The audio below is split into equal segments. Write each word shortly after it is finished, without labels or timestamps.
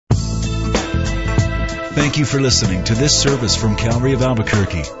Thank you for listening to this service from Calvary of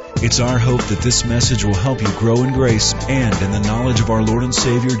Albuquerque. It's our hope that this message will help you grow in grace and in the knowledge of our Lord and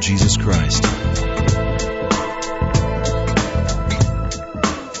Savior, Jesus Christ.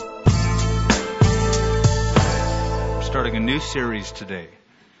 We're starting a new series today,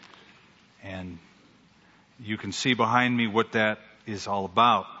 and you can see behind me what that is all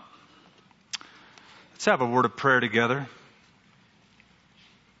about. Let's have a word of prayer together.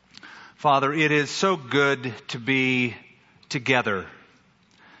 Father, it is so good to be together,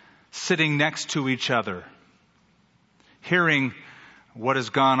 sitting next to each other, hearing what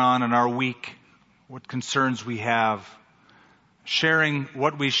has gone on in our week, what concerns we have, sharing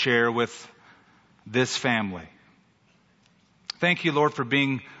what we share with this family. Thank you, Lord, for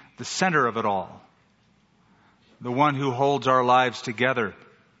being the center of it all, the one who holds our lives together.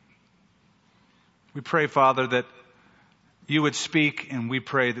 We pray, Father, that you would speak, and we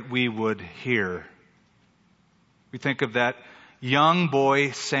pray that we would hear. We think of that young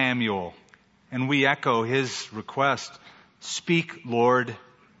boy Samuel, and we echo his request. Speak, Lord,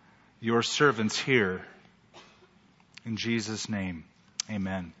 your servants hear. In Jesus' name,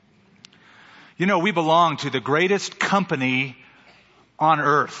 amen. You know, we belong to the greatest company on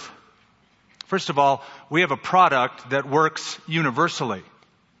earth. First of all, we have a product that works universally.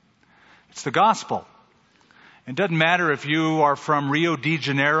 It's the gospel. It doesn't matter if you are from Rio de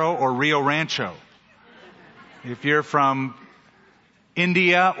Janeiro or Rio Rancho. If you're from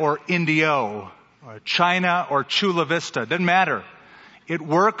India or Indio, or China or Chula Vista, it doesn't matter. It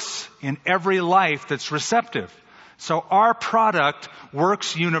works in every life that's receptive. So our product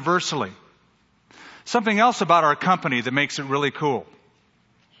works universally. Something else about our company that makes it really cool.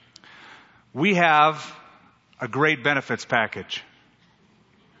 We have a great benefits package.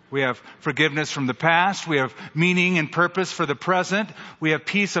 We have forgiveness from the past. We have meaning and purpose for the present. We have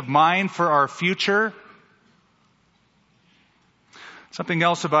peace of mind for our future. Something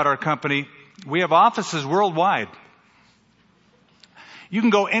else about our company, we have offices worldwide. You can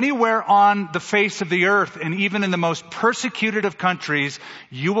go anywhere on the face of the earth, and even in the most persecuted of countries,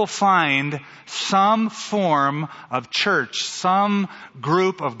 you will find some form of church, some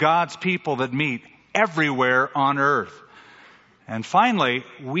group of God's people that meet everywhere on earth. And finally,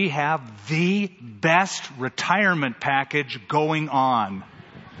 we have the best retirement package going on.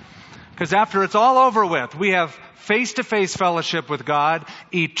 Because after it's all over with, we have face-to-face fellowship with God,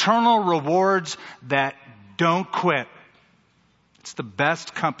 eternal rewards that don't quit. It's the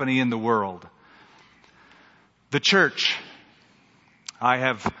best company in the world. The church. I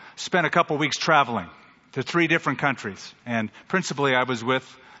have spent a couple weeks traveling to 3 different countries. And principally I was with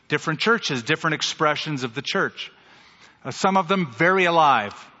different churches, different expressions of the church. Some of them very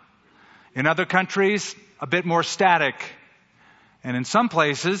alive. In other countries, a bit more static. And in some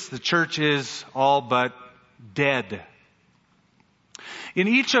places, the church is all but dead. In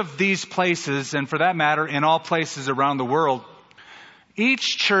each of these places, and for that matter, in all places around the world,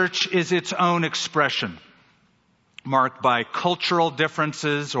 each church is its own expression, marked by cultural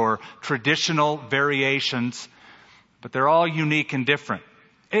differences or traditional variations, but they're all unique and different.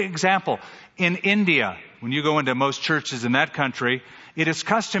 Example, in India, when you go into most churches in that country, it is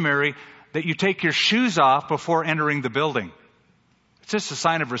customary that you take your shoes off before entering the building. It's just a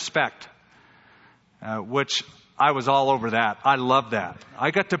sign of respect, which I was all over that. I love that.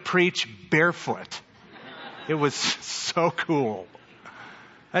 I got to preach barefoot. It was so cool.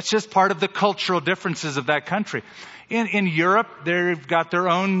 That's just part of the cultural differences of that country. In Europe, they've got their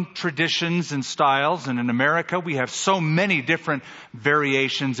own traditions and styles. And in America, we have so many different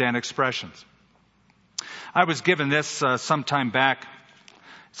variations and expressions. I was given this some time back.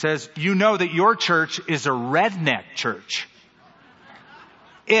 It says, you know that your church is a redneck church.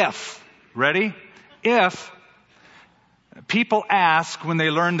 If people ask when they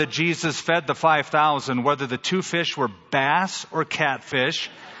learn that Jesus fed the 5,000 whether the 2 fish were bass or catfish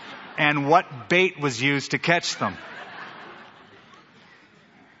and what bait was used to catch them.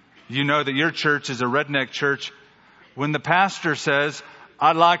 You know that your church is a redneck church when the pastor says,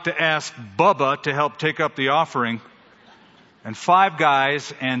 I'd like to ask Bubba to help take up the offering, and 5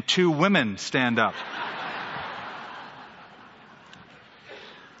 guys and 2 women stand up.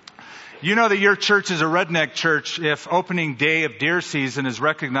 You know that your church is a redneck church if opening day of deer season is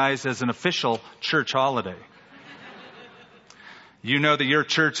recognized as an official church holiday. You know that your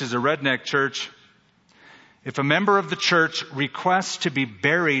church is a redneck church if a member of the church requests to be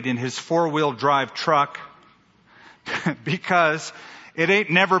buried in his 4-wheel drive truck because it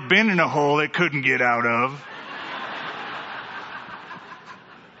ain't never been in a hole it couldn't get out of.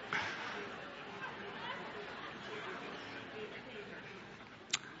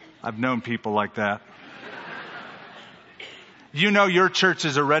 I've known people like that. You know your church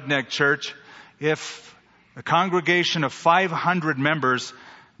is a redneck church if a congregation of 500 members,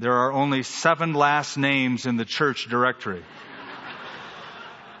 there are only 7 last names in the church directory.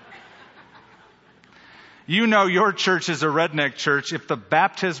 You know your church is a redneck church if the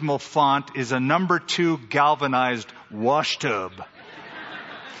baptismal font is a number 2 galvanized wash tub.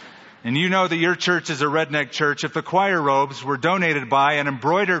 And you know that your church is a redneck church if the choir robes were donated by and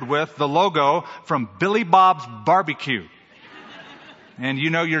embroidered with the logo from Billy Bob's Barbecue. And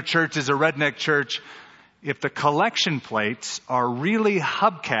you know your church is a redneck church if the collection plates are really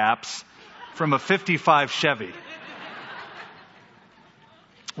hubcaps from a 55 Chevy.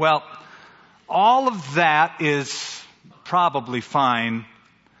 Well, all of that is probably fine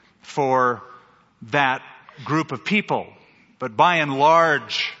for that group of people. But by and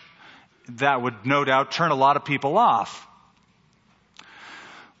large, that would no doubt turn a lot of people off.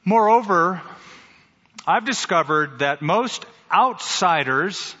 Moreover, I've discovered that most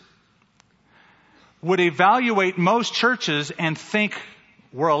outsiders would evaluate most churches and think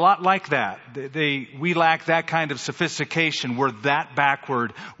we're a lot like that. We lack that kind of sophistication. We're that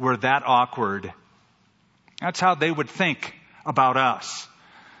backward. We're that awkward. That's how they would think about us.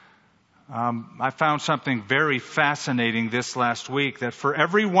 I found something very fascinating this last week, that for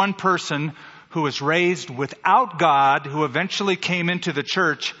every one person who was raised without God, who eventually came into the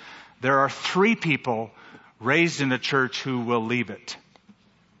church, there are 3 people raised in the church who will leave it.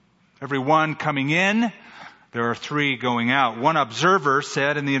 Every one coming in, there are 3 going out. One observer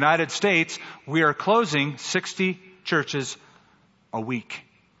said in the United States, we are closing 60 churches a week.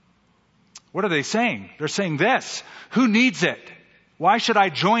 What are they saying? They're saying this: who needs it? Why should I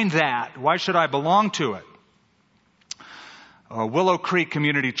join that? Why should I belong to it? Willow Creek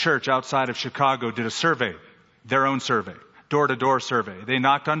Community Church outside of Chicago did a survey, their own survey, door-to-door survey. They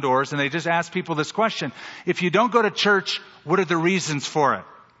knocked on doors and they just asked people this question: if you don't go to church, what are the reasons for it?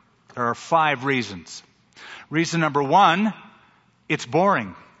 There are 5 reasons. Reason number 1, it's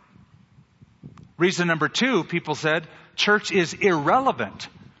boring. Reason number 2, people said, church is irrelevant.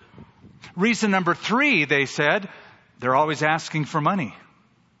 Reason number 3, they said, they're always asking for money.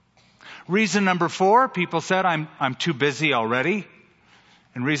 Reason number 4, people said, I'm too busy already.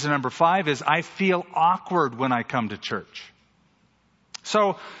 And reason number 5 is, I feel awkward when I come to church.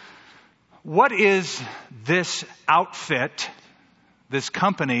 So, what is this outfit, this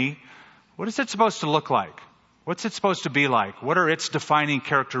company, what is it supposed to look like? What's it supposed to be like? What are its defining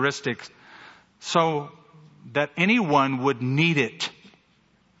characteristics so that anyone would need it?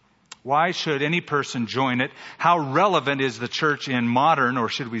 Why should any person join it? How relevant is the church in modern, or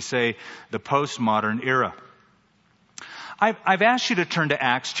should we say the postmodern era? I've asked you to turn to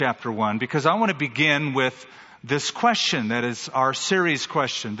Acts chapter 1 because I want to begin with this question that is our series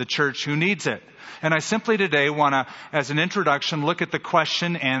question, the church who needs it. And I simply today want to, as an introduction, look at the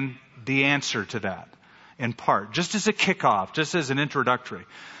question and the answer to that in part, just as a kickoff, just as an introductory.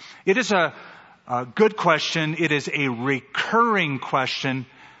 It is a good question. It is a recurring question.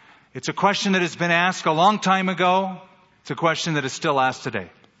 It's a question that has been asked a long time ago. It's a question that is still asked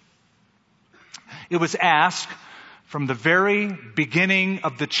today. It was asked from the very beginning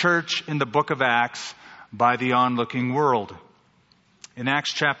of the church in the book of Acts by the onlooking world. In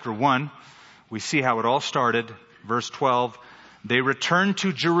Acts chapter 1, we see how it all started. Verse 12, they returned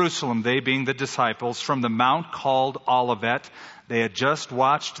to Jerusalem, they being the disciples, from the mount called Olivet. They had just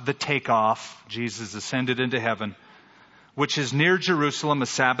watched the takeoff. Jesus ascended into heaven, which is near Jerusalem, a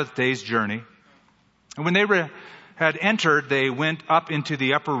Sabbath day's journey. And when they had entered, they went up into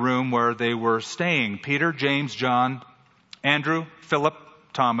the upper room where they were staying. Peter, James, John, Andrew, Philip,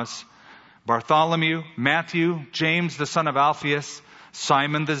 Thomas, Bartholomew, Matthew, James the son of Alphaeus,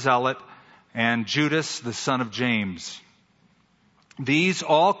 Simon the Zealot, and Judas the son of James. These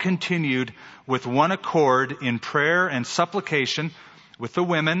all continued with one accord in prayer and supplication with the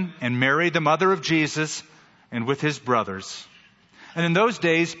women and Mary, the mother of Jesus, and with his brothers. And in those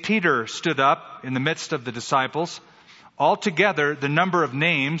days, Peter stood up in the midst of the disciples. Altogether, the number of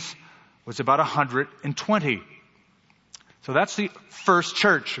names was about 120. So that's the first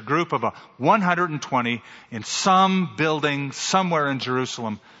church, a group of 120 in some building somewhere in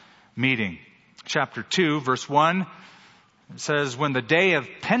Jerusalem meeting. Chapter 2, verse 1 says, when the day of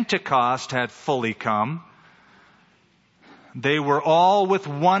Pentecost had fully come, they were all with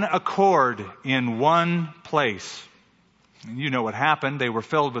one accord in one place. And you know what happened. They were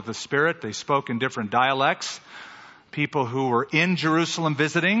filled with the Spirit. They spoke in different dialects. People who were in Jerusalem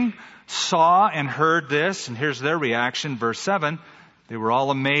visiting saw and heard this. And here's their reaction. Verse 7, they were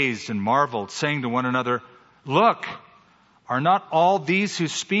all amazed and marveled, saying to one another, look, are not all these who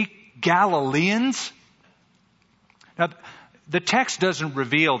speak Galileans? Now, The text doesn't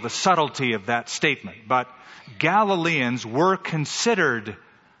reveal the subtlety of that statement, but Galileans were considered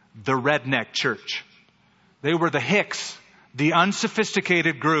the redneck church. They were the hicks, the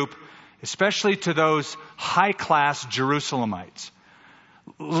unsophisticated group, especially to those high-class Jerusalemites.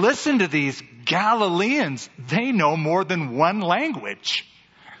 Listen to these Galileans. They know more than one language.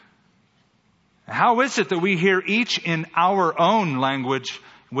 How is it that we hear each in our own language,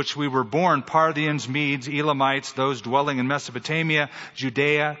 which we were born, Parthians, Medes, Elamites, those dwelling in Mesopotamia,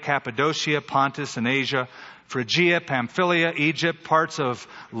 Judea, Cappadocia, Pontus, and Asia, Phrygia, Pamphylia, Egypt, parts of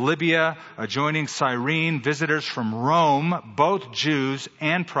Libya, adjoining Cyrene, visitors from Rome, both Jews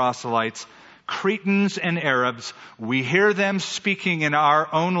and proselytes, Cretans and Arabs. We hear them speaking in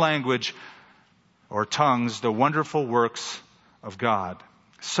our own language or tongues the wonderful works of God.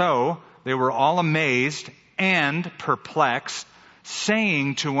 So they were all amazed and perplexed,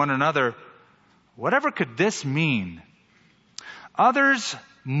 saying to one another, "Whatever could this mean?" Others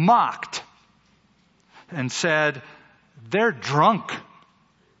mocked and said, "They're drunk,"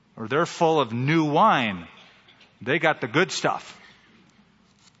 or "They're full of new wine. They got the good stuff."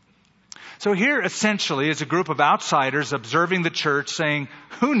 So here essentially is a group of outsiders observing the church saying,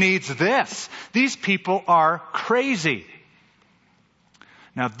 "Who needs this? These people are crazy."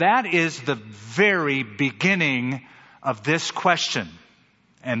 Now that is the very beginning of this question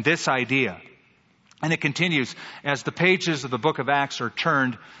and this idea. And it continues. As the pages of the book of Acts are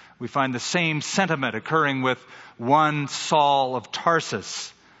turned, we find the same sentiment occurring with one Saul of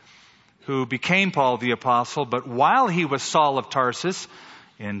Tarsus, who became Paul the Apostle. But while he was Saul of Tarsus,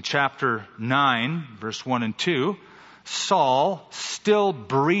 in chapter 9, verse 1 and 2, Saul, still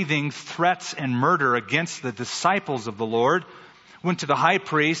breathing threats and murder against the disciples of the Lord, went to the high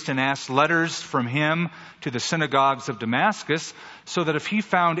priest and asked letters from him to the synagogues of Damascus, so that if he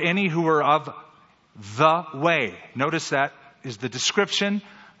found any who were of the way. Notice that is the description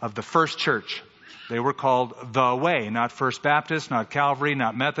of the first church. They were called the way, not First Baptist, not Calvary,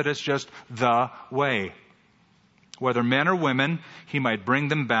 not Methodist, just the way. Whether men or women, he might bring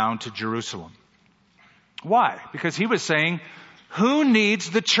them bound to Jerusalem. Why? Because he was saying, who needs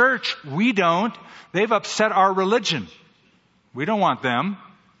the church? We don't. They've upset our religion. We don't want them.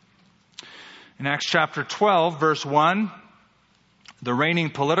 In Acts chapter 12, verse 1, the reigning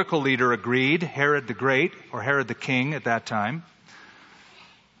political leader agreed, Herod the Great, or Herod the King at that time.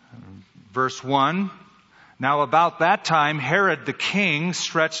 Verse 1, now about that time, Herod the King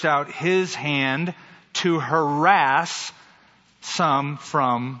stretched out his hand to harass some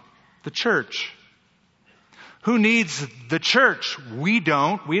from the church. Who needs the church? We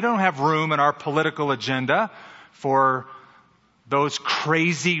don't. We don't have room in our political agenda for those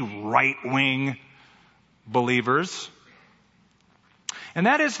crazy right-wing believers. And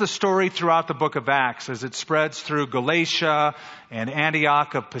that is the story throughout the book of Acts as it spreads through Galatia and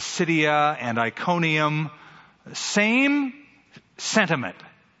Antioch of Pisidia and Iconium. Same sentiment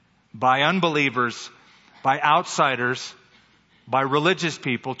by unbelievers, by outsiders, by religious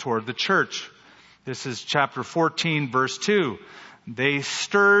people toward the church. This is chapter 14, verse 2. They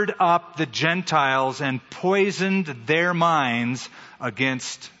stirred up the Gentiles and poisoned their minds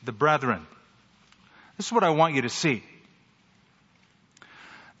against the brethren. This is what I want you to see.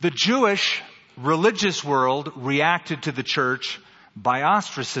 The Jewish religious world reacted to the church by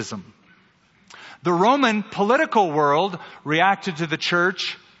ostracism. The Roman political world reacted to the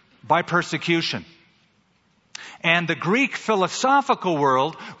church by persecution. And the Greek philosophical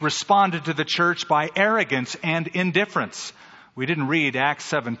world responded to the church by arrogance and indifference. We didn't read Acts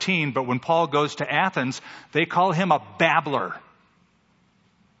 17, but when Paul goes to Athens, they call him a babbler.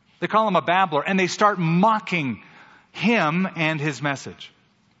 They call him a babbler, and they start mocking him and his message.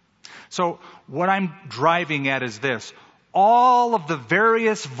 So what I'm driving at is this. All of the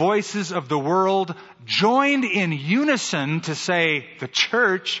various voices of the world joined in unison to say, the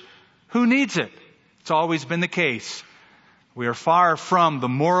church, who needs it? It's always been the case. We are far from the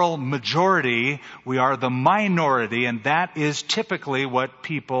moral majority. We are the minority, and that is typically what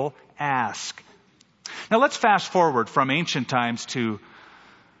people ask. Now let's fast forward from ancient times to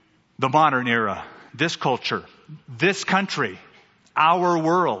the modern era. This culture, this country, our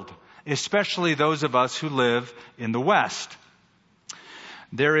world, especially those of us who live in the West.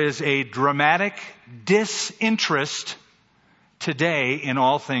 There is a dramatic disinterest today in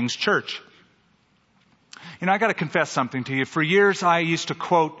all things church. You know, I got to confess something to you. For years, I used to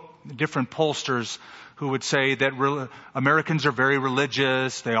quote different pollsters who would say that Americans are very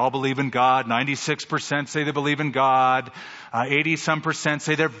religious. They all believe in God. 96% say they believe in God. 80-some%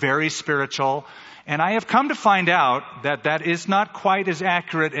 say they're very spiritual. And I have come to find out that that is not quite as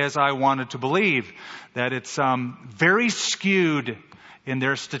accurate as I wanted to believe. That it's very skewed in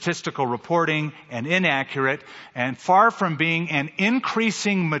their statistical reporting and inaccurate. And far from being an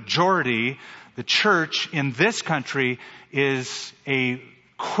increasing majority, the church in this country is a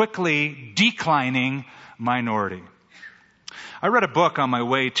quickly declining minority. I read a book on my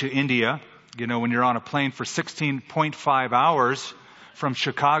way to India. You know, when you're on a plane for 16.5 hours from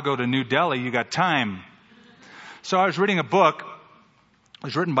Chicago to New Delhi, you got time. So I was reading a book. It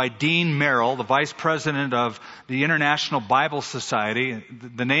was written by Dean Merrill, the vice president of the International Bible Society.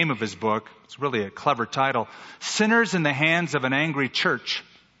 The name of his book, it's really a clever title, Sinners in the Hands of an Angry Church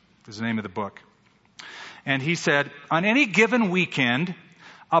is the name of the book. And he said, on any given weekend,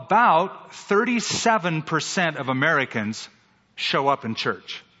 about 37% of Americans show up in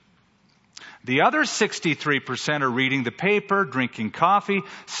church. The other 63% are reading the paper, drinking coffee,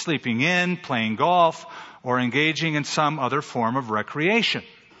 sleeping in, playing golf, or engaging in some other form of recreation.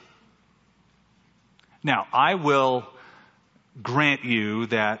 Now, I will grant you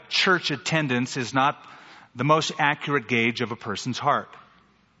that church attendance is not the most accurate gauge of a person's heart.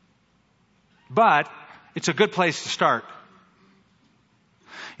 But it's a good place to start.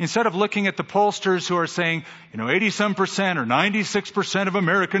 Instead of looking at the pollsters who are saying, 80-some% or 96% of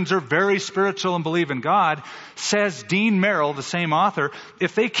Americans are very spiritual and believe in God, says Dean Merrill, the same author,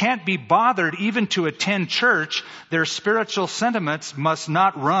 if they can't be bothered even to attend church, their spiritual sentiments must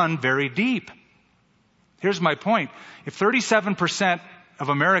not run very deep. Here's my point. If 37% of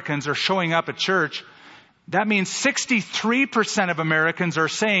Americans are showing up at church, that means 63% of Americans are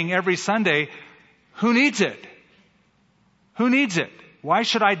saying every Sunday, who needs it? Who needs it? Why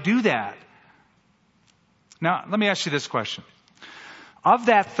should I do that? Now, let me ask you this question. Of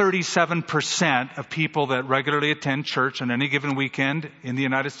that 37% of people that regularly attend church on any given weekend in the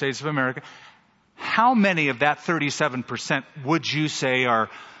United States of America, how many of that 37% would you say are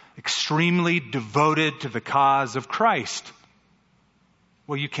extremely devoted to the cause of Christ?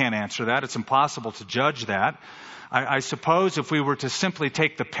 Well, you can't answer that. It's impossible to judge that. I suppose if we were to simply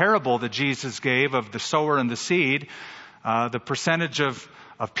take the parable that Jesus gave of the sower and the seed, the percentage of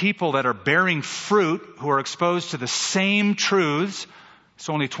people that are bearing fruit who are exposed to the same truths, it's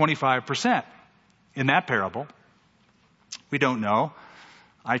only 25% in that parable. We don't know.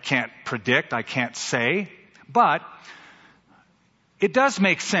 I can't predict. I can't say. But it does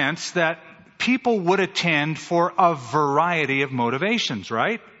make sense that people would attend for a variety of motivations,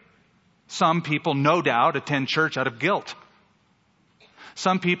 right? Some people, no doubt, attend church out of guilt.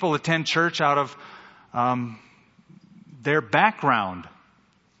 Some people attend church out of their background,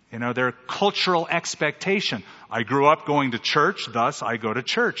 their cultural expectation. I grew up going to church, thus I go to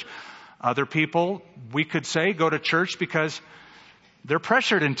church. Other people, we could say, go to church because they're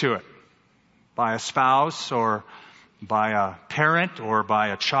pressured into it by a spouse or by a parent or by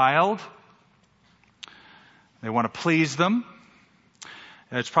a child. They want to please them.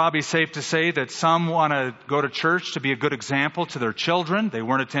 It's probably safe to say that some want to go to church to be a good example to their children. They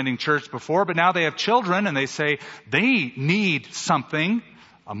weren't attending church before, but now they have children and they say they need something,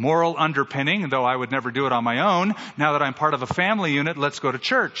 a moral underpinning, though I would never do it on my own. Now that I'm part of a family unit, let's go to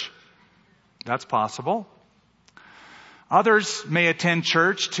church. That's possible. Others may attend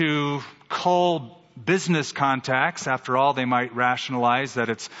church to cull business contacts. After all, they might rationalize that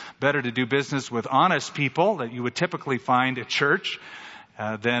it's better to do business with honest people that you would typically find at church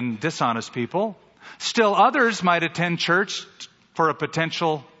than dishonest people. Still others might attend church for a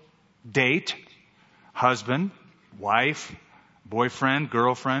potential date, husband, wife, boyfriend,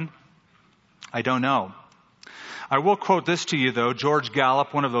 girlfriend. I don't know. I will quote this to you though. George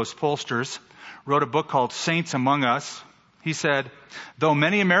Gallup, one of those pollsters, wrote a book called Saints Among Us. He said, though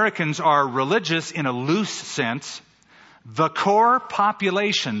many Americans are religious in a loose sense, the core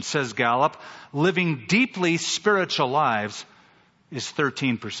population, says Gallup, living deeply spiritual lives is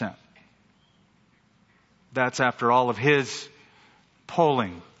 13%. That's after all of his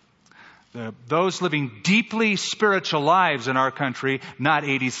polling. Those living deeply spiritual lives in our country, not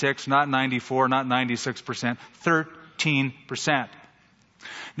 86, not 94, not 96%, 13%.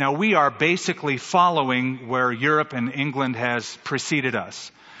 Now we are basically following where Europe and England has preceded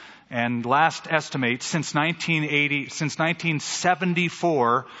us. And last estimate, since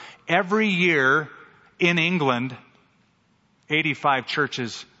 1974, every year in England, 85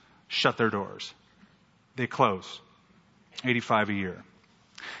 churches shut their doors. They close. 85 a year.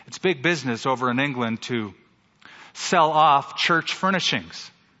 It's big business over in England to sell off church furnishings.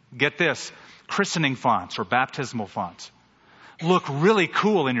 Get this, christening fonts or baptismal fonts look really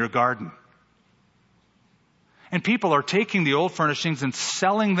cool in your garden. And people are taking the old furnishings and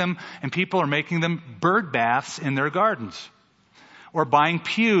selling them, and people are making them bird baths in their gardens. Or buying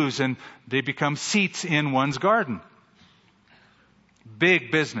pews and they become seats in one's garden.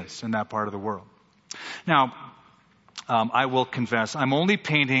 Big business in that part of the world. Now, I will confess, I'm only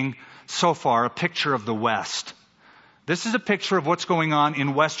painting so far a picture of the West. This is a picture of what's going on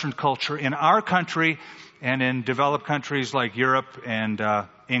in Western culture, in our country and in developed countries like Europe and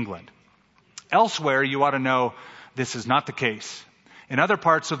England. Elsewhere, you ought to know this is not the case. In other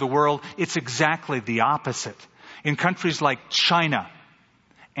parts of the world, it's exactly the opposite. In countries like China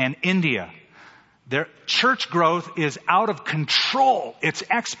and India, their church growth is out of control. It's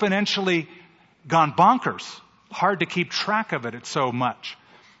exponentially gone bonkers. Hard to keep track of it. It's so much.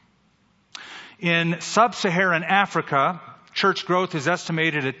 In sub-Saharan Africa, church growth is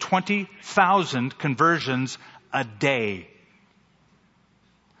estimated at 20,000 conversions a day.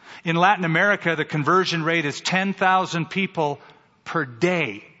 In Latin America, the conversion rate is 10,000 people per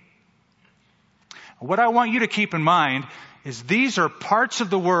day. What I want you to keep in mind is these are parts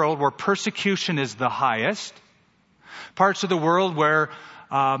of the world where persecution is the highest, parts of the world where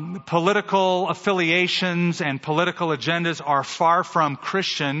political affiliations and political agendas are far from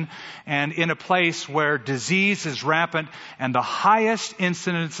Christian, and in a place where disease is rampant and the highest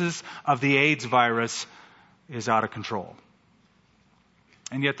incidences of the AIDS virus is out of control.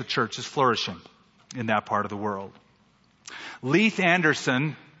 And yet the church is flourishing in that part of the world. Leith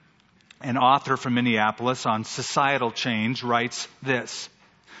Anderson, an author from Minneapolis on societal change, writes this: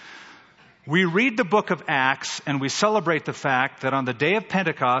 "We read the book of Acts and we celebrate the fact that on the day of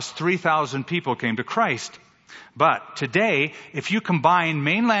Pentecost, 3,000 people came to Christ. But today, if you combine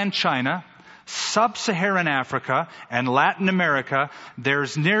mainland China, sub-Saharan Africa, and Latin America,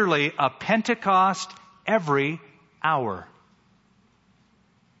 there's nearly a Pentecost every hour.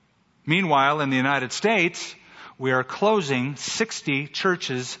 Meanwhile, in the United States, we are closing 60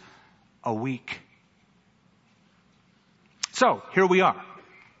 churches a week." So, here we are.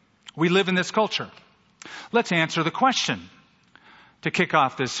 We live in this culture. Let's answer the question to kick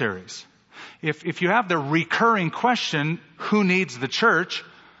off this series. If you have the recurring question, who needs the church?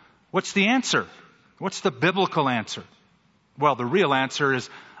 What's the answer? What's the biblical answer? Well, the real answer is,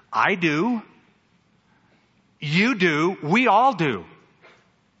 I do. You do. We all do.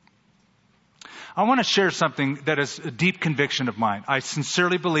 I want to share something that is a deep conviction of mine. I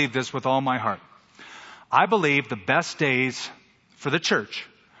sincerely believe this with all my heart. I believe the best days for the church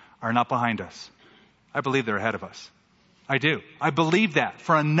are not behind us. I believe they're ahead of us. I do. I believe that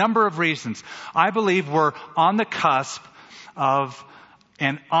for a number of reasons. I believe we're on the cusp of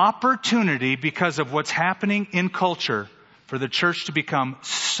an opportunity because of what's happening in culture for the church to become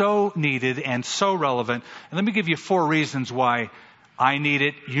so needed and so relevant. And let me give you 4 reasons why I need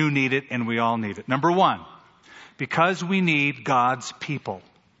it, you need it, and we all need it. Number 1, because we need God's people.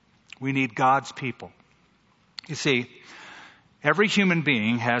 We need God's people. You see, every human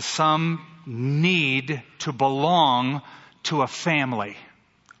being has some need to belong to a family,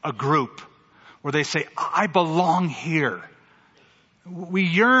 a group, where they say, I belong here. We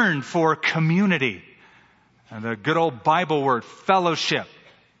yearn for community. And the good old Bible word, fellowship.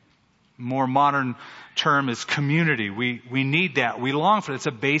 More modern term is community. We need that. We long for it. It's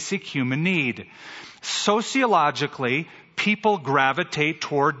a basic human need. Sociologically, people gravitate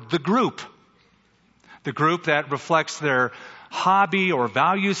toward the group that reflects their hobby or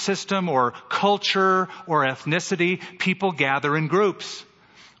value system or culture or ethnicity. People gather in groups.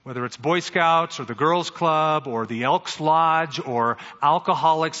 Whether it's Boy Scouts or the Girls Club or the Elks Lodge or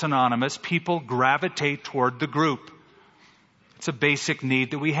Alcoholics Anonymous, people gravitate toward the group. It's a basic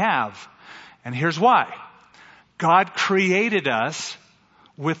need that we have. And here's why. God created us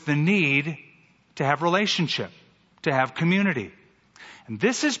with the need to have relationship, to have community. And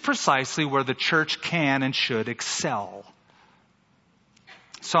this is precisely where the church can and should excel.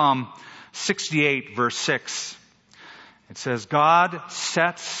 Psalm 68, verse 6. It says, God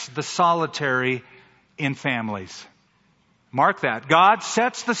sets the solitary in families. Mark that. God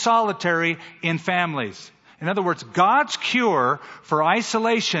sets the solitary in families. In other words, God's cure for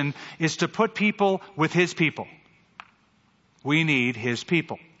isolation is to put people with His people. We need His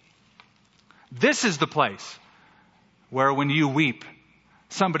people. This is the place where when you weep,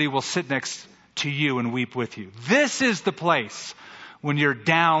 somebody will sit next to you and weep with you. This is the place when you're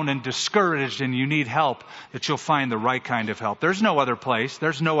down and discouraged and you need help, that you'll find the right kind of help. There's no other place,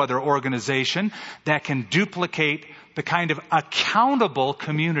 there's no other organization that can duplicate the kind of accountable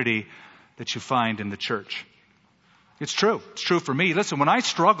community that you find in the church. It's true. It's true for me. Listen, when I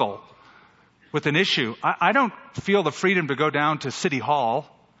struggle with an issue, I don't feel the freedom to go down to City Hall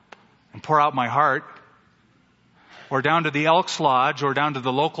and pour out my heart, or down to the Elks Lodge, or down to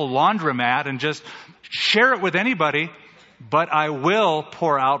the local laundromat and just share it with anybody, but I will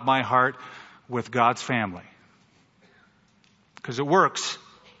pour out my heart with God's family. Because it works.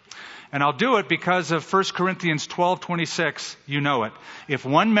 And I'll do it because of 1 Corinthians 12:26. You know it. If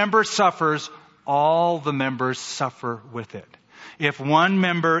one member suffers, all the members suffer with it. If one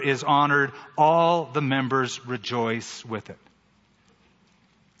member is honored, all the members rejoice with it.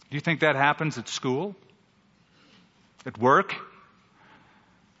 Do you think that happens at school? At work?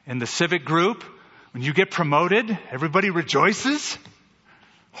 In the civic group? When you get promoted, everybody rejoices?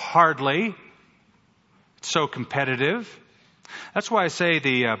 Hardly. It's so competitive. That's why I say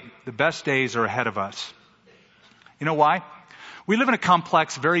the best days are ahead of us. You know why? We live in a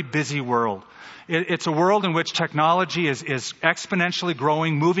complex, very busy world. It's a world in which technology is exponentially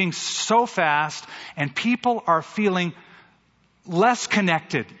growing, moving so fast, and people are feeling less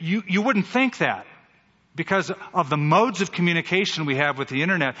connected. You wouldn't think that because of the modes of communication we have with the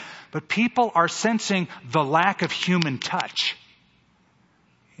internet, but people are sensing the lack of human touch.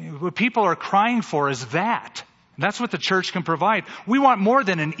 What people are crying for is that. That's what the church can provide. We want more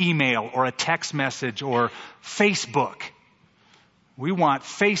than an email or a text message or Facebook. We want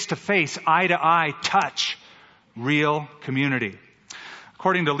face-to-face, eye-to-eye touch, real community.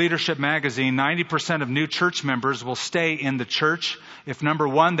 According to Leadership Magazine, 90% of new church members will stay in the church if, number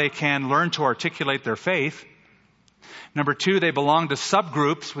one, they can learn to articulate their faith. Number two, they belong to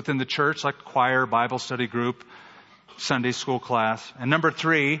subgroups within the church, like choir, Bible study group, Sunday school class. And number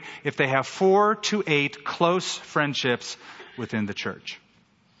three, if they have 4 to 8 close friendships within the church.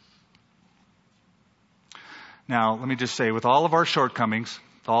 Now, let me just say, with all of our shortcomings,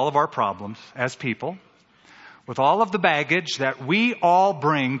 with all of our problems as people, with all of the baggage that we all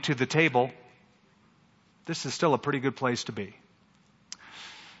bring to the table, this is still a pretty good place to be.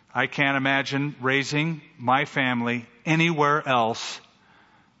 I can't imagine raising my family anywhere else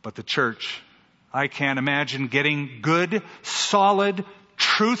but the church. I can't imagine getting good, solid,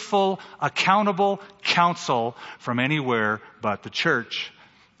 truthful, accountable counsel from anywhere but the church.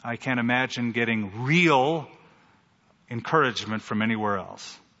 I can't imagine getting real encouragement from anywhere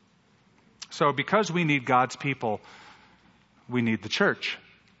else. So because we need God's people, we need the church.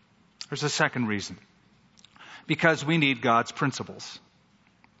 There's a second reason. Because we need God's principles.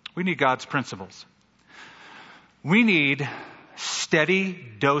 We need God's principles. We need steady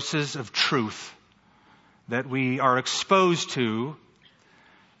doses of truth that we are exposed to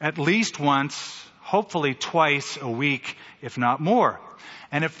at least once, hopefully twice a week, if not more.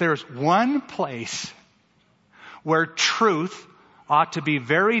 And if there's one place where truth ought to be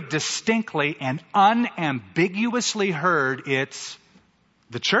very distinctly and unambiguously heard, it's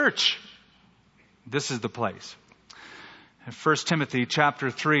the church. This is the place. In 1 Timothy chapter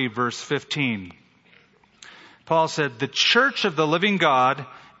 3, verse 15, Paul said, "The church of the living God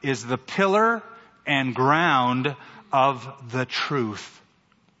is the pillar and ground of the truth."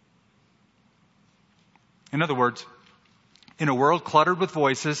 In other words, in a world cluttered with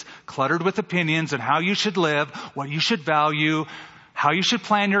voices, cluttered with opinions on how you should live, what you should value, how you should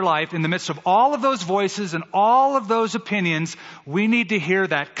plan your life, in the midst of all of those voices and all of those opinions, we need to hear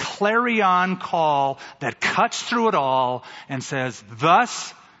that clarion call that cuts through it all and says,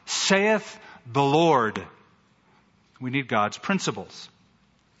 "Thus saith the Lord." We need God's principles.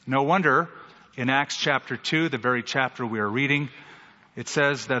 No wonder in Acts chapter 2, the very chapter we are reading, it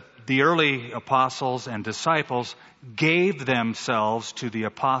says that the early apostles and disciples gave themselves to the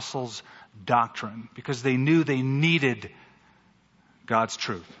apostles' doctrine because they knew they needed God's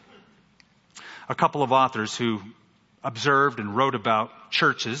truth. A couple of authors who observed and wrote about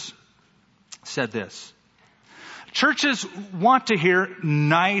churches said this: churches want to hear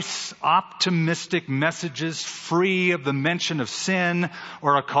nice, optimistic messages free of the mention of sin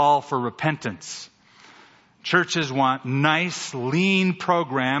or a call for repentance. Churches want nice, lean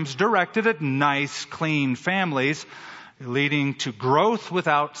programs directed at nice, clean families, leading to growth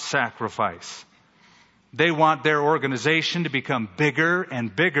without sacrifice. They want their organization to become bigger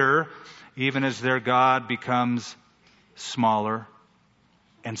and bigger, even as their God becomes smaller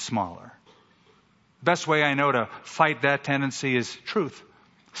and smaller. Best way I know to fight that tendency is truth.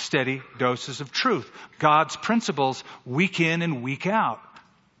 Steady doses of truth. God's principles week in and week out.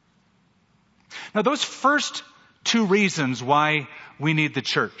 Now, those first two reasons why we need the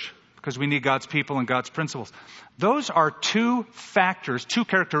church, because we need God's people and God's principles, those are two factors, two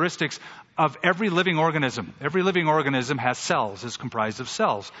characteristics of every living organism. Every living organism has cells, is comprised of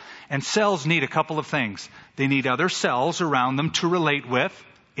cells. And cells need a couple of things. They need other cells around them to relate with,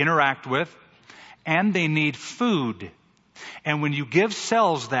 interact with, and they need food. And when you give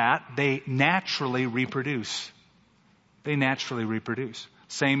cells that, they naturally reproduce. They naturally reproduce.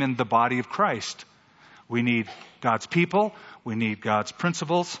 Same in the body of Christ. We need God's people. We need God's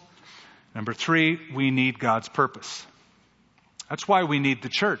principles. Number 3, we need God's purpose. That's why we need the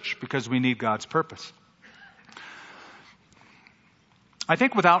church, because we need God's purpose. I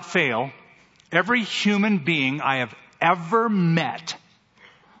think without fail, every human being I have ever met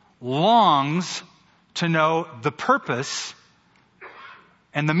longs to know the purpose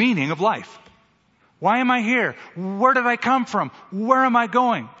and the meaning of life. Why am I here? Where did I come from? Where am I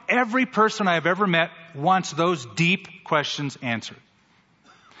going? Every person I have ever met wants those deep questions answered.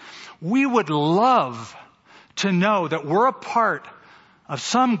 We would love to know that we're a part of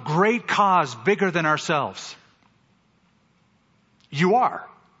some great cause bigger than ourselves. You are.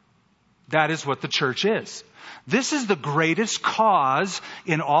 That is what the church is. This is the greatest cause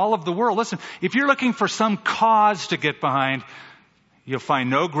in all of the world. Listen, if you're looking for some cause to get behind, you'll find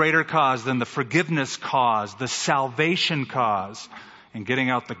no greater cause than the forgiveness cause, the salvation cause, and getting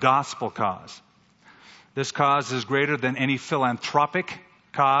out the gospel cause. This cause is greater than any philanthropic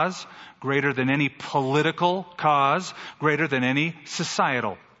cause, greater than any political cause, greater than any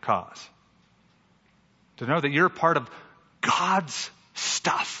societal cause. To know that you're part of God's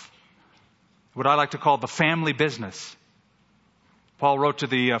stuff. What I like to call the family business. Paul wrote to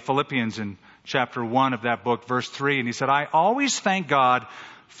the Philippians in chapter 1 of that book, verse 3, and he said, I always thank God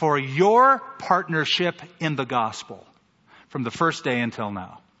for your partnership in the gospel from the first day until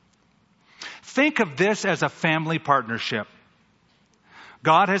now. Think of this as a family partnership.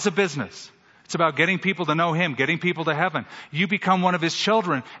 God has a business. It's about getting people to know Him, getting people to heaven. You become one of His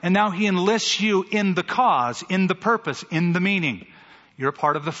children, and now He enlists you in the cause, in the purpose, in the meaning. You're a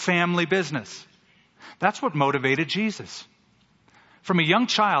part of the family business. That's what motivated Jesus. From a young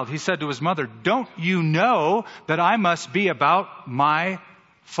child, He said to His mother, don't you know that I must be about my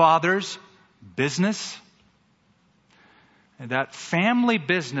Father's business? And that family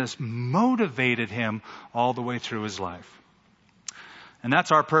business motivated Him all the way through His life. And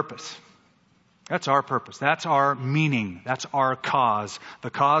that's our purpose. That's our purpose. That's our meaning. That's our cause. The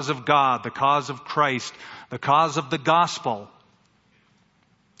cause of God, the cause of Christ, the cause of the gospel.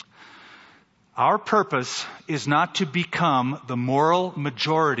 Our purpose is not to become the moral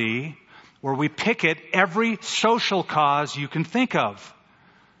majority where we picket every social cause you can think of.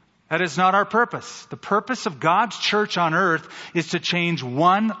 That is not our purpose. The purpose of God's church on earth is to change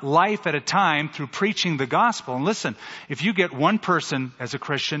one life at a time through preaching the gospel. And listen, if you get one person as a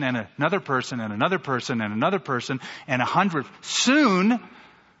Christian and another person and another person and another person and 100, soon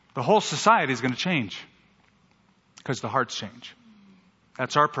the whole society is going to change because the hearts change.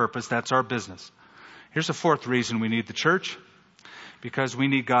 That's our purpose. That's our business. Here's a fourth reason we need the church. Because we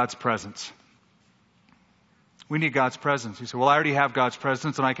need God's presence. We need God's presence. You say, well, I already have God's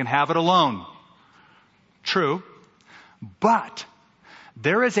presence and I can have it alone. True. But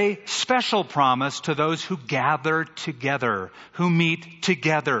there is a special promise to those who gather together, who meet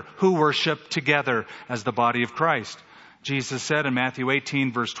together, who worship together as the body of Christ. Jesus said in Matthew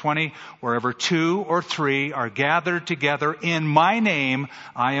 18, verse 20, wherever 2 or 3 are gathered together in my name,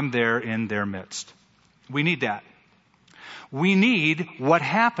 I am there in their midst. We need that. We need what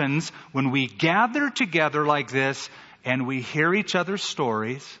happens when we gather together like this and we hear each other's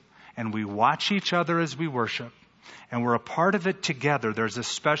stories and we watch each other as we worship and we're a part of it together. There's a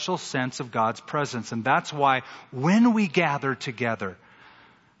special sense of God's presence. And that's why when we gather together,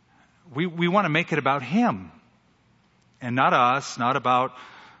 we want to make it about Him. And not us, not about,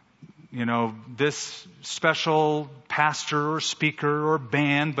 this special pastor or speaker or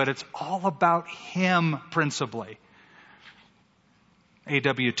band, but it's all about Him principally.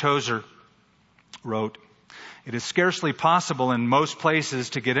 A.W. Tozer wrote, it is scarcely possible in most places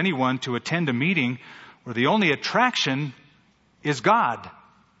to get anyone to attend a meeting where the only attraction is God.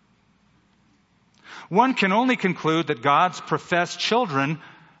 One can only conclude that God's professed children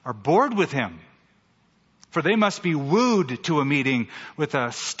are bored with Him. For they must be wooed to a meeting with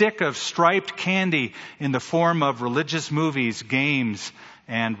a stick of striped candy in the form of religious movies, games,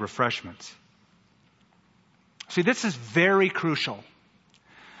 and refreshments. See, this is very crucial.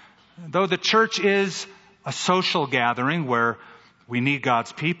 Though the church is a social gathering where we need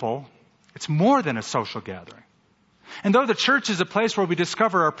God's people, it's more than a social gathering. And though the church is a place where we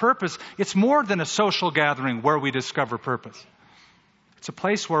discover our purpose, it's more than a social gathering where we discover purpose. It's a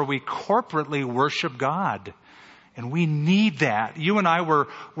place where we corporately worship God And we need that. You and I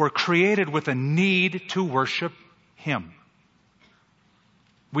were created with a need to worship Him.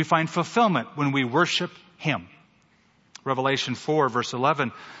 We find fulfillment when we worship Him. Revelation 4, verse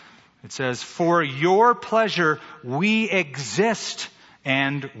 11, it says, "For your pleasure we exist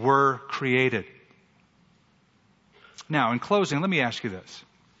and were created." Now, in closing, let me ask you this.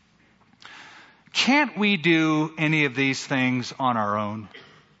 Can't we do any of these things on our own?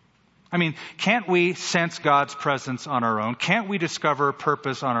 I mean, can't we sense God's presence on our own? Can't we discover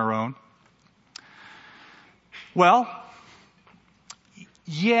purpose on our own? Well,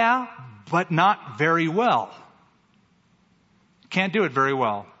 yeah, but not very well. Can't do it very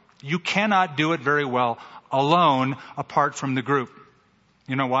well. You cannot do it very well alone apart from the group.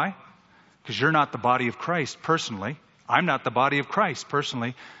 You know why? Because you're not the body of Christ personally. I'm not the body of Christ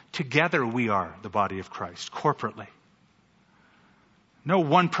personally. Together we are the body of Christ, corporately. No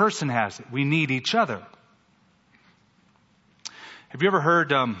one person has it. We need each other. Have you ever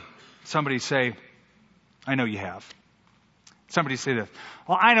heard somebody say, I know you have, somebody say this,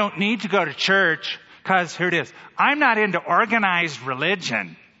 well, I don't need to go to church because, here it is, I'm not into organized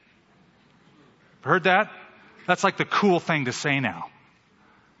religion. Heard that? That's like the cool thing to say now.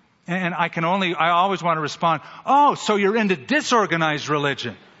 And I always want to respond, oh, so you're into disorganized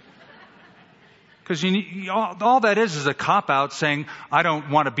religion. Because all that is a cop-out saying, I don't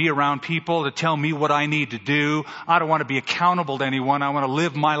want to be around people to tell me what I need to do. I don't want to be accountable to anyone. I want to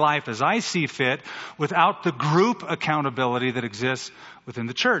live my life as I see fit without the group accountability that exists within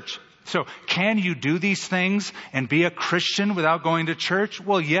the church. So can you do these things and be a Christian without going to church?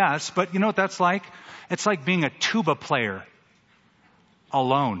 Well, yes, but you know what that's like? It's like being a tuba player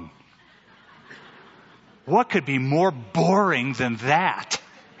alone. What could be more boring than that?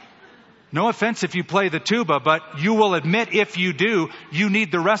 No offense if you play the tuba, but you will admit if you do, you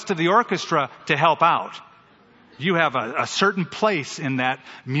need the rest of the orchestra to help out. You have a certain place in that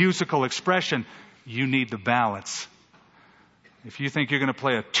musical expression. You need the balance. If you think you're going to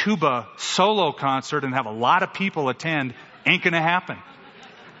play a tuba solo concert and have a lot of people attend, ain't going to happen.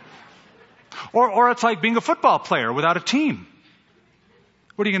 Or it's like being a football player without a team.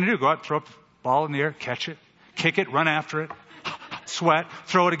 What are you going to do? Go out, throw a ball in the air, catch it, kick it, run after it, sweat,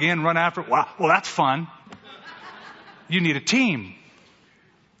 throw it again, run after it. Wow, well, that's fun. You need a team.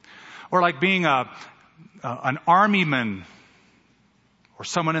 Or like being an armyman or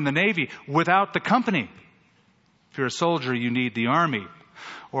someone in the Navy without the company. If you're a soldier, you need the army.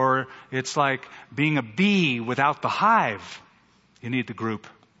 Or it's like being a bee without the hive. You need the group.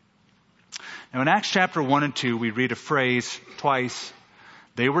 Now in Acts chapter 1 and 2, we read a phrase twice.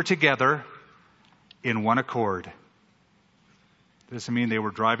 They were together in one accord. Doesn't mean they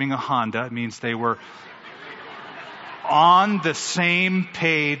were driving a Honda. It means they were on the same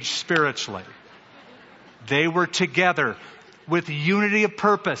page spiritually. They were together with unity of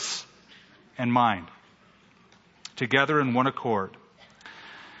purpose and mind. Together in one accord.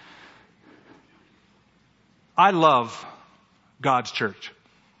 I love God's church.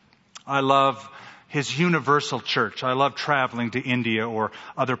 I love His universal church. I love traveling to India or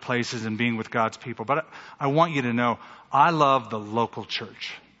other places and being with God's people. But I want you to know, I love the local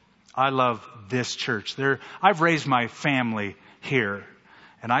church. I love this church. I've raised my family here,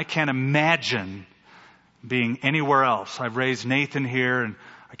 and I can't imagine being anywhere else. I've raised Nathan here, and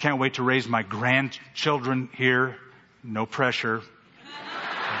I can't wait to raise my grandchildren here. No pressure.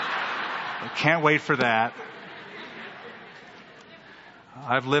 I can't wait for that.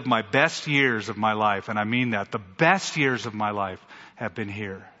 I've lived my best years of my life, and I mean that. The best years of my life have been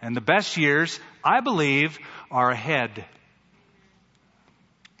here. And the best years, I believe, are ahead.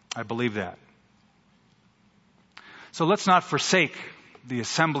 I believe that. So let's not forsake the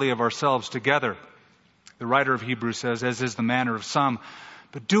assembly of ourselves together. The writer of Hebrews says, as is the manner of some,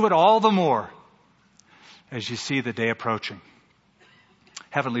 but do it all the more as you see the day approaching.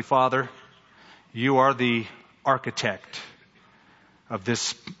 Heavenly Father, you are the architect of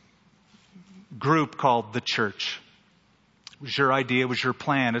this group called the church. It was your idea, it was your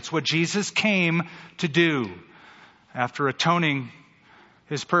plan. It's what Jesus came to do. After atoning,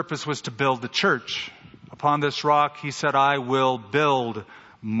 His purpose was to build the church. Upon this rock, He said, I will build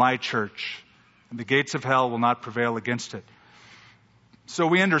my church, and the gates of hell will not prevail against it. So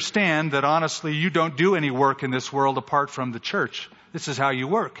we understand that honestly, you don't do any work in this world apart from the church. This is how you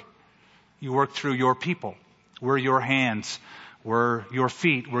work. You work through your people. We're your hands. We're your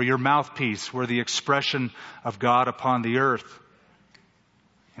feet. We're your mouthpiece. We're the expression of God upon the earth.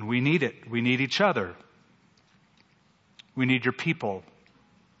 And we need it. We need each other. We need your people.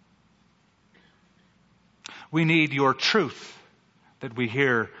 We need your truth that we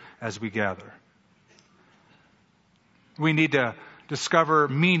hear as we gather. We need to discover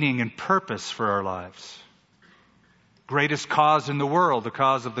meaning and purpose for our lives. Greatest cause in the world, the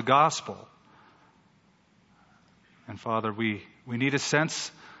cause of the gospel. And Father, we need a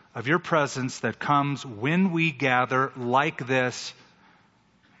sense of your presence that comes when we gather like this,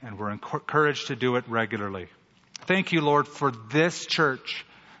 and we're encouraged to do it regularly. Thank you, Lord, for this church,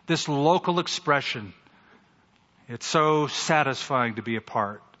 this local expression. It's so satisfying to be a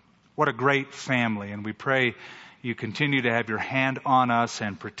part. What a great family. And we pray you continue to have your hand on us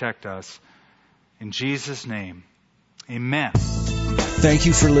and protect us. In Jesus' name, amen. Thank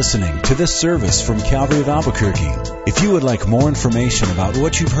you for listening to this service from Calvary of Albuquerque. If you would like more information about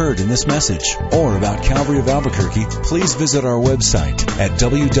what you've heard in this message or about Calvary of Albuquerque, please visit our website at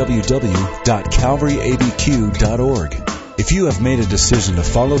www.calvaryabq.org. If you have made a decision to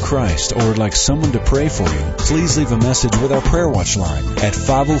follow Christ or would like someone to pray for you, please leave a message with our Prayer Watch line at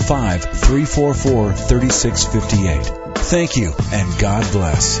 505-344-3658. Thank you, and God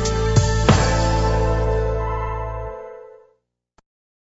bless.